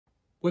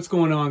What's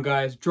going on,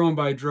 guys? Drone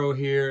by Dro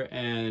here,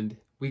 and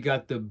we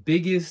got the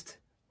biggest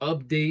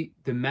update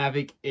the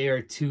Mavic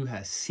Air 2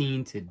 has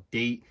seen to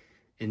date,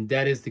 and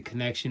that is the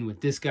connection with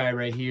this guy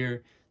right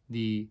here,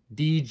 the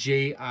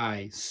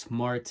DJI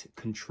Smart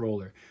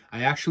Controller.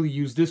 I actually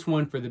used this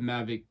one for the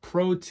Mavic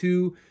Pro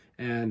 2,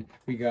 and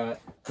we got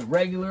the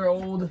regular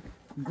old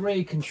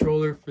gray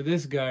controller for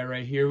this guy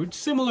right here, which is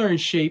similar in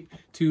shape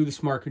to the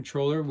Smart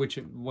Controller, which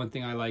one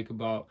thing I like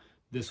about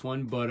this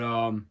one. But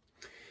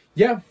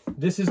yeah,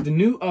 this is the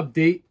new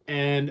update,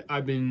 and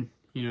I've been,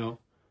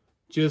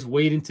 just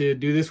waiting to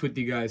do this with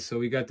you guys. So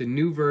we got the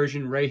new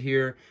version right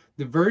here.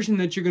 The version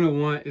that you're going to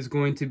want is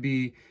going to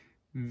be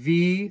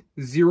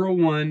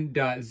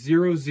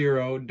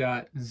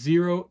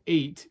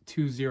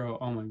v01.00.0820.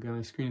 Oh my god,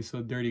 my screen is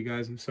so dirty,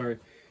 guys. I'm sorry.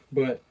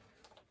 But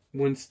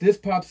once this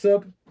pops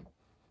up,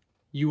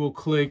 you will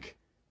click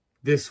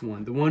this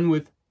one, the one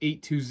with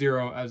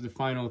 820 as the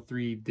final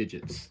 3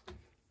 digits.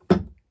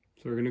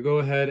 So we're going to go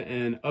ahead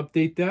and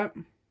update that.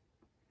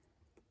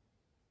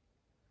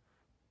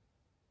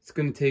 It's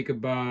going to take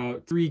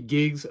about 3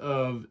 gigs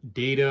of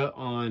data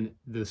on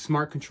the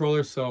Smart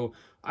Controller. So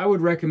I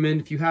would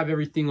recommend, if you have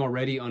everything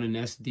already on an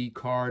SD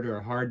card or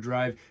a hard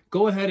drive,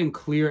 go ahead and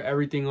clear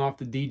everything off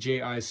the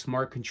DJI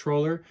Smart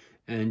Controller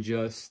and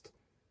just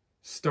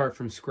start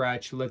from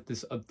scratch. Let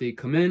this update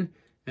come in,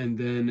 and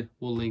then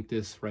we'll link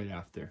this right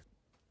after.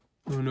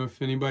 I don't know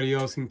if anybody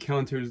else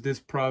encounters this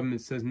problem. It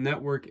says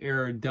network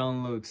error,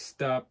 download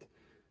stopped.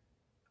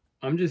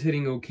 I'm just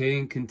hitting OK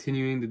and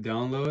continuing the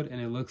download,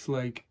 and it looks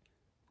like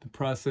the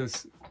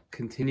process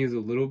continues a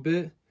little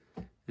bit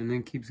and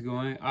then keeps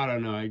going. I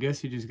don't know. I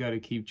guess you just got to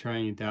keep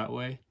trying it that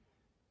way.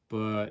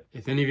 But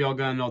if any of y'all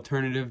got an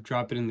alternative,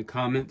 drop it in the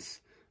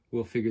comments.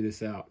 We'll figure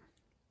this out.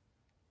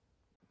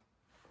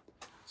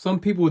 Some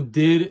people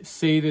did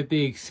say that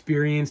they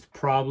experienced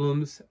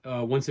problems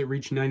once it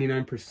reached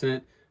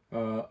 99%.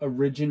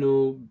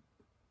 Originaldo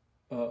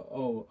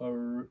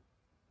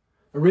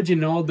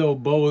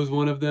Bo is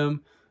one of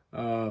them.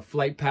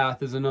 Flight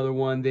Path is another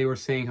one. They were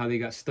saying how they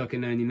got stuck at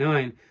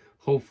 99.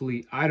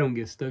 Hopefully I don't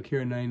get stuck here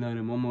at 99.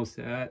 I'm almost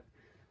at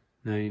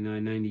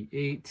 99,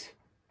 98,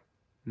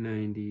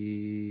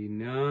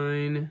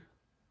 99.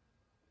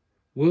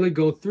 Will it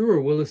go through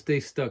or will it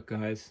stay stuck,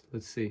 guys?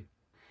 Let's see.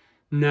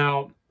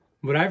 Now,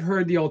 what I've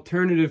heard, the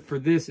alternative for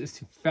this is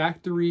to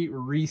factory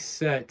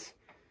reset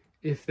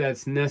if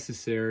that's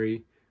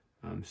necessary.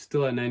 I'm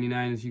still at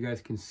 99, as you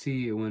guys can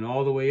see. It went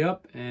all the way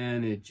up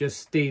and it just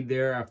stayed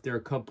there after a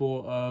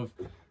couple of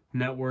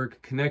network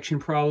connection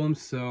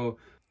problems.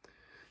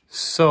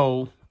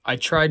 So I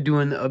tried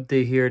doing the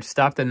update here. It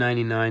stopped at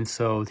 99.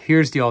 So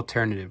here's the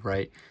alternative,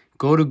 right?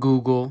 Go to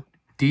Google,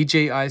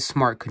 DJI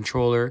Smart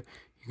Controller.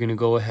 You're going to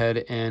go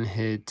ahead and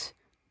hit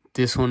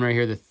this one right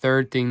here, the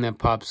third thing that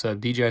pops up,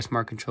 DJI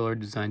Smart Controller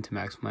designed to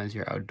maximize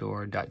your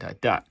outdoor ...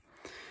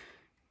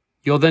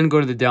 You'll then go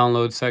to the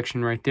download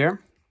section right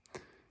there.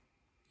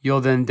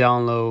 You'll then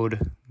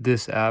download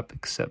this app,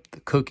 accept the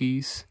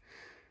cookies.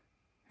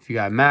 If you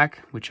got Mac,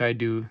 which I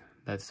do,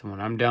 that's the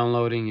one I'm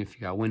downloading. If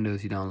you got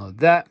Windows, you download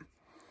that.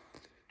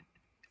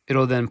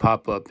 It'll then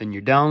pop up in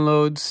your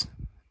downloads,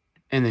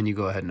 and then you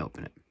go ahead and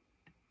open it.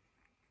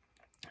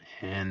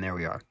 And there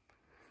we are.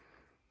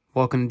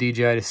 Welcome to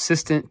DJI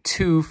Assistant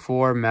 2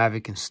 for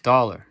Mavic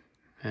Installer.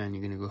 And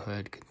you're going to go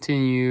ahead,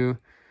 continue,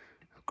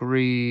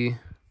 agree,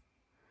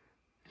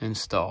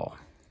 install.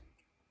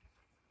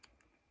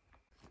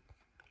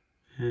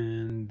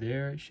 And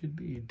there it should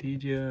be,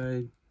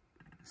 DJI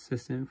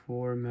Assistant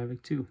for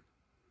Mavic 2.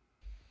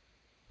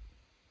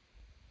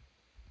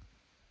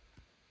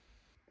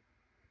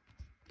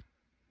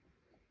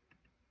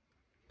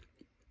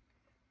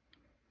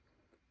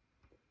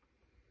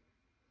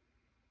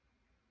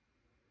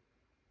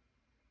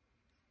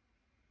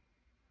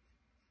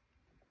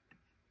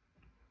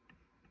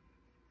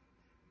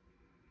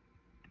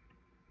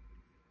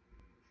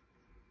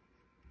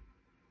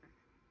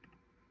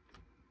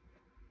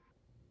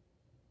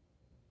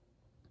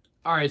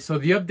 All right, so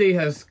the update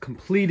has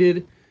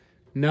completed.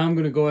 Now I'm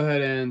going to go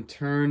ahead and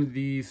turn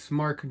the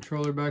Smart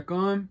Controller back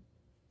on.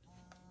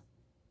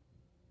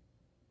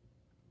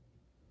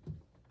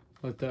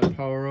 Let that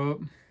power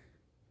up. I'm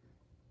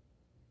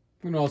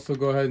going to also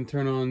go ahead and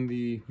turn on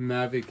the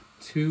Mavic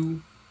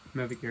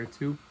Air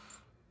 2.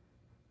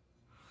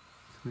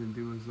 It's going to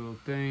do his little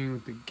thing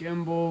with the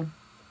gimbal.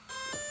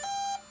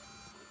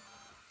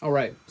 All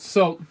right,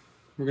 so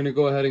we're going to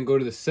go ahead and go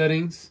to the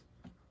settings.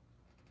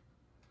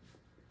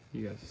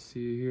 You guys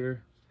see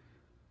here.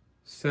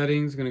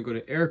 Settings, going to go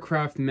to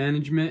aircraft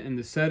management and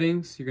the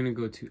settings. You're going to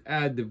go to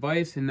add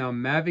device, and now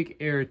Mavic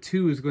Air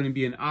 2 is going to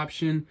be an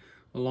option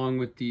along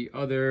with the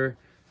other.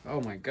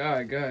 Oh my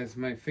god, guys,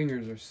 my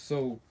fingers are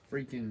so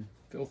freaking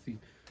filthy.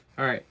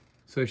 All right,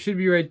 so it should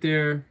be right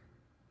there.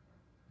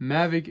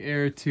 Mavic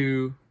Air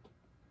 2,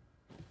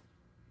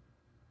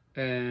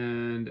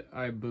 and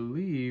I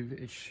believe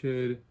it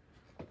should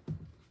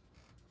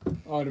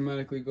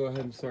automatically go ahead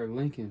and start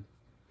linking.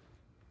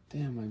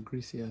 Damn, my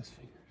greasy ass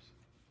fingers.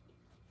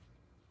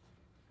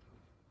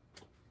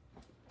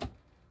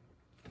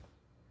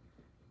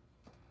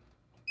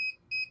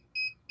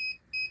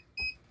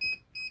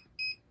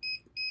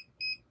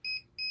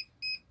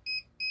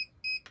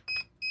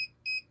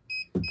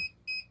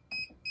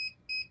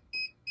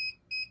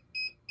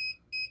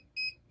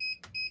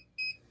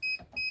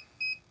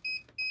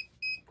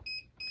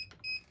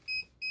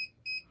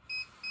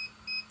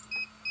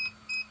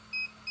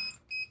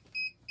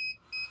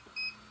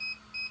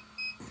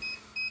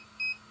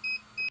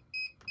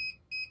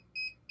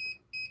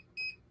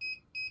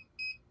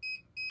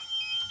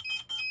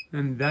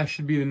 And that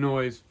should be the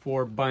noise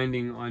for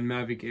binding on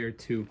Mavic Air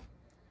 2.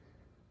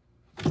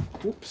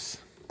 Whoops.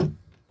 I'm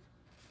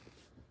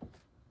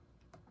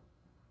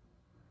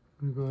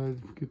gonna go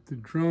ahead and get the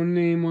drone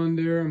name on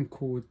there. I'm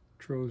cool with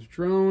Tro's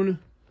drone.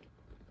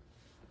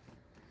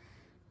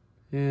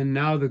 And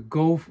now the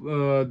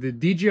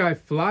DJI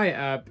Fly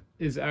app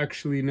is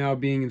actually now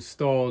being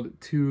installed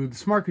to the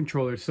smart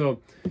controller.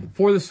 So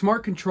for the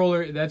smart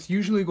controller, that's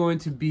usually going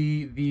to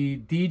be the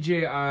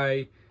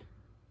DJI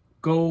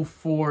Go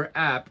 4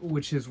 app,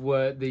 which is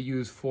what they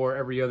use for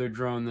every other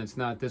drone that's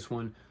not this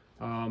one.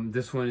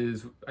 This one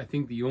is, I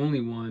think, the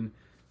only one,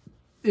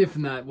 if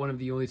not one of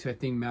the only two. I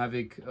think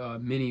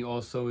Mavic Mini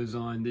also is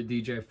on the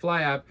DJI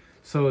Fly app.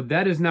 So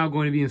that is now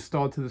going to be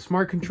installed to the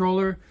smart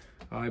controller.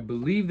 I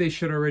believe they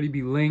should already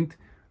be linked.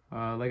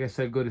 Like I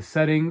said, go to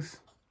settings.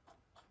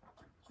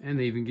 And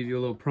they even give you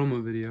a little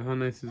promo video. How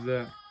nice is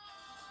that?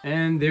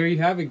 And there you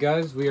have it,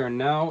 guys. We are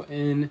now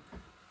in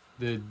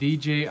the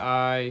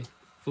DJI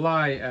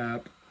Fly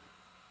app.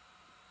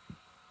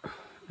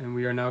 And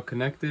we are now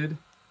connected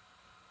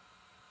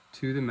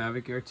to the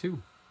Mavic Air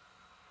 2.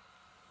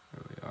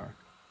 There we are.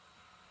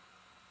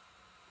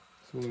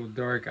 It's a little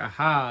dark.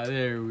 Aha,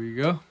 there we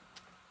go.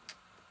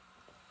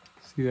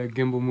 See that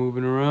gimbal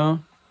moving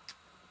around?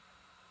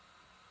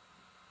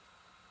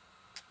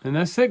 And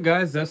that's it,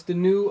 guys. That's the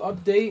new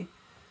update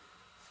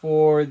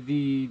for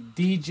the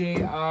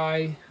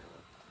DJI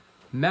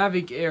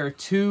Mavic Air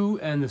 2,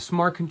 and the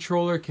smart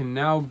controller can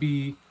now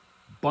be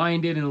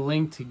binded and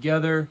linked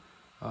together.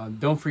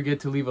 Don't forget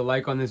to leave a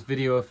like on this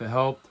video if it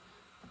helped.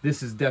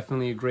 This is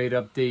definitely a great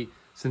update.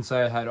 Since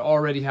I had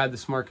already had the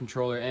smart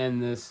controller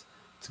and this,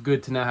 it's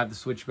good to not have to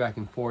switch back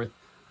and forth.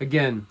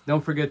 Again,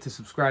 don't forget to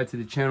subscribe to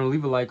the channel,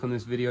 leave a like on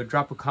this video,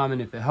 drop a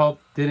comment if it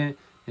helped, didn't,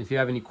 and if you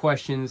have any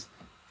questions,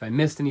 if I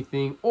missed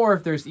anything, or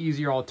if there's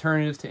easier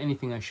alternatives to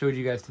anything I showed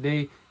you guys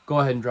today, go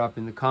ahead and drop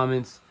in the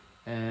comments,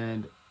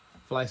 and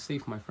fly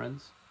safe, my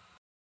friends.